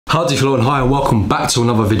Howdy hello and hi and welcome back to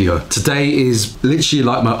another video. Today is literally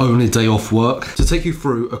like my only day off work. To take you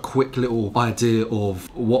through a quick little idea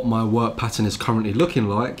of what my work pattern is currently looking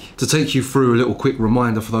like, to take you through a little quick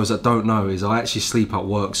reminder for those that don't know, is I actually sleep at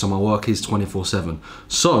work, so my work is 24/7.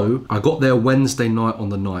 So I got there Wednesday night on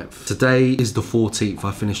the 9th. Today is the 14th,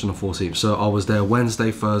 I finished on the 14th. So I was there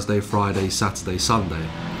Wednesday, Thursday, Friday, Saturday, Sunday.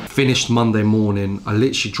 Finished Monday morning. I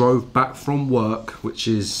literally drove back from work, which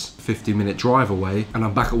is 50-minute drive away, and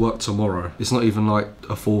I'm back at work tomorrow. It's not even like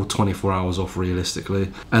a full 24 hours off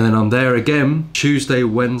realistically. And then I'm there again Tuesday,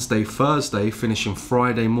 Wednesday, Thursday, finishing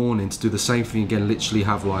Friday morning to do the same thing again, literally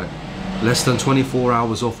have like less than 24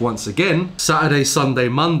 hours off once again. Saturday, Sunday,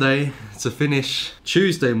 Monday to finish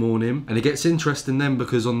Tuesday morning. And it gets interesting then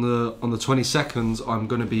because on the 22nd I'm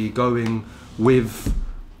gonna be going with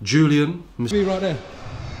Julian. Be right there.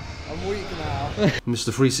 I'm weak now.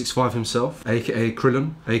 Mr. 365 himself, aka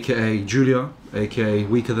Krillin, aka Julia, aka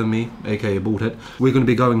Weaker Than Me, aka Baldhead. We're going to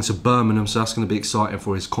be going to Birmingham, so that's going to be exciting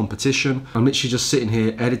for his competition. I'm literally just sitting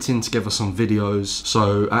here editing together some videos.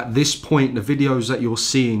 So at this point, the videos that you're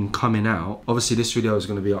seeing coming out, obviously this video is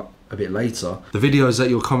going to be up a bit later. The videos that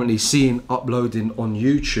you're currently seeing uploading on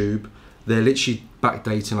YouTube, they're literally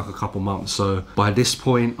backdating like a couple months. So by this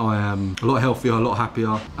point I am a lot healthier, a lot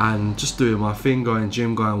happier, and just doing my thing, going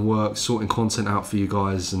gym, going work, sorting content out for you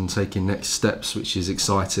guys and taking next steps, which is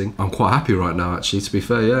exciting. I'm quite happy right now actually, to be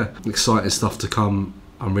fair. Yeah, exciting stuff to come.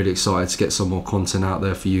 I'm really excited to get some more content out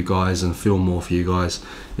there for you guys and film more for you guys.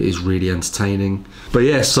 It is really entertaining. But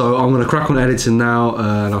yeah, so I'm gonna crack on editing now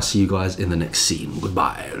and I'll see you guys in the next scene.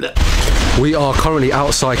 Goodbye. We are currently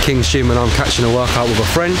outside King's Gym and I'm catching a workout with a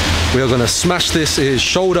friend. We are gonna smash this. It is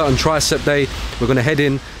shoulder and tricep day. We're gonna head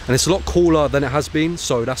in and it's a lot cooler than it has been,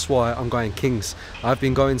 so that's why I'm going King's. I've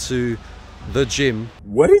been going to the gym.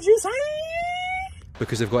 What did you say?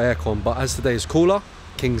 Because they've got aircon, but as today is cooler,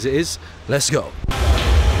 King's it is. Let's go.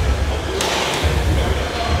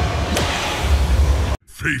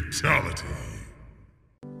 Fatality.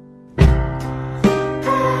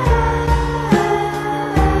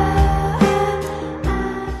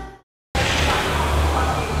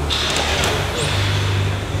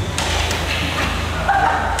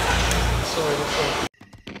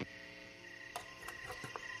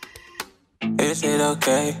 Is it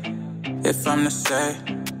okay if I'm to say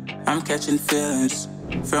I'm catching feelings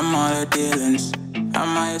from all the dealings?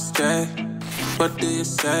 Am I astray? What do you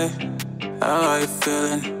say? How are you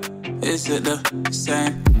feeling? Is it the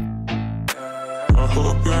same? I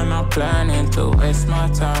hope you're not planning to waste my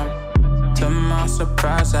time. To my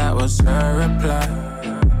surprise, that was her reply.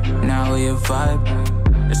 Now we a vibe.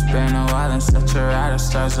 It's been a while and such a ride, the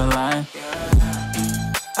stars align.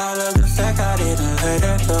 I love the fact I didn't let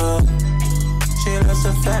her go. She loves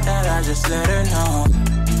the fact that I just let her know.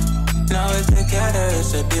 Now we're together,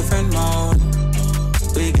 it's a different mode.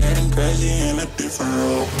 We getting crazy in a different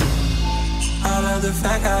role. I love the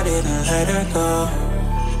fact I didn't let her go.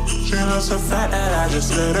 She loves the fact that I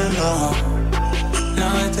just let her know.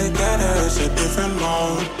 Now we're together, it's a different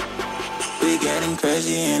mode. We getting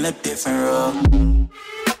crazy in a different role.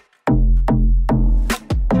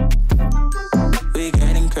 We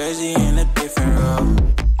getting crazy in a different role.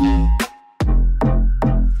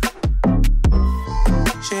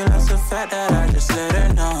 She loves the fact that I just let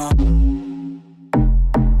her know.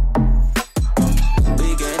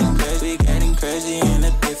 Crazy in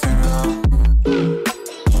a different role.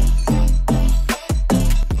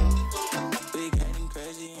 We getting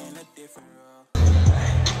crazy in a different role.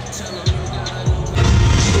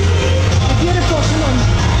 Beautiful, come on.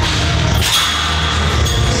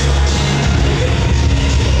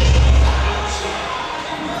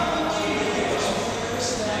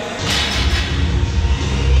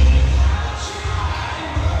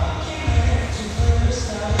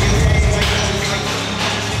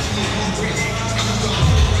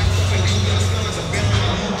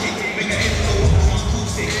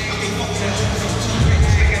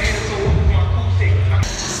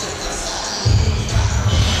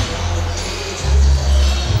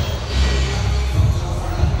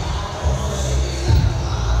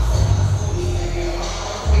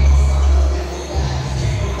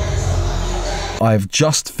 I've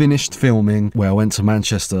just finished filming where I went to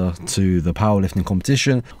Manchester to the powerlifting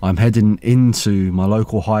competition. I'm heading into my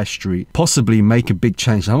local high street, possibly make a big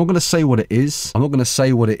change. I'm not going to say what it is.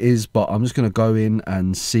 But I'm just going to go in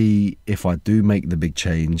and see if I do make the big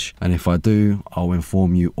change. And if I do, I'll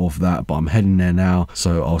inform you of that. But I'm heading there now,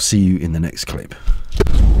 so I'll see you in the next clip.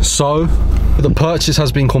 So, the purchase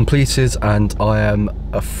has been completed and I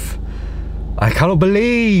cannot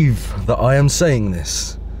believe that I am saying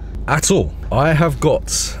this at all. I have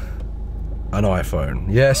got an iPhone.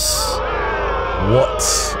 Yes. What?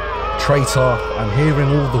 Traitor. I'm hearing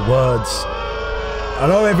all the words. I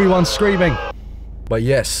know everyone's screaming. But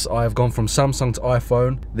yes, I have gone from Samsung to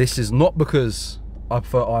iPhone. This is not because I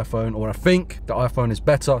prefer iPhone or I think the iPhone is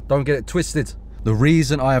better. Don't get it twisted. The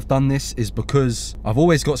reason I have done this is because I've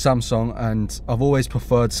always got Samsung and I've always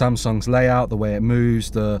preferred Samsung's layout, the way it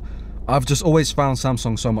moves, I've just always found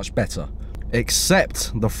Samsung so much better.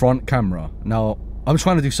 Except the front camera. Now, I'm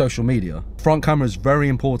trying to do social media. Front camera is very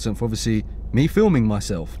important for obviously me filming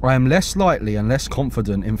myself. I am less likely and less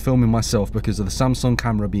confident in filming myself because of the Samsung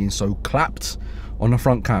camera being so clapped on the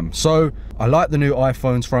front cam. So I like the new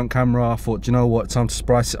iPhone's front camera. I thought, you know what, time to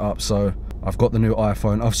spice it up. So I've got the new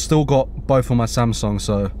iPhone. I've still got both on my Samsung,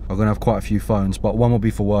 so I'm gonna have quite a few phones, but one will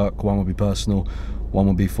be for work, one will be personal, one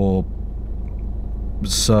will be for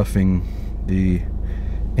surfing the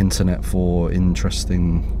internet for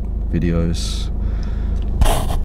interesting videos.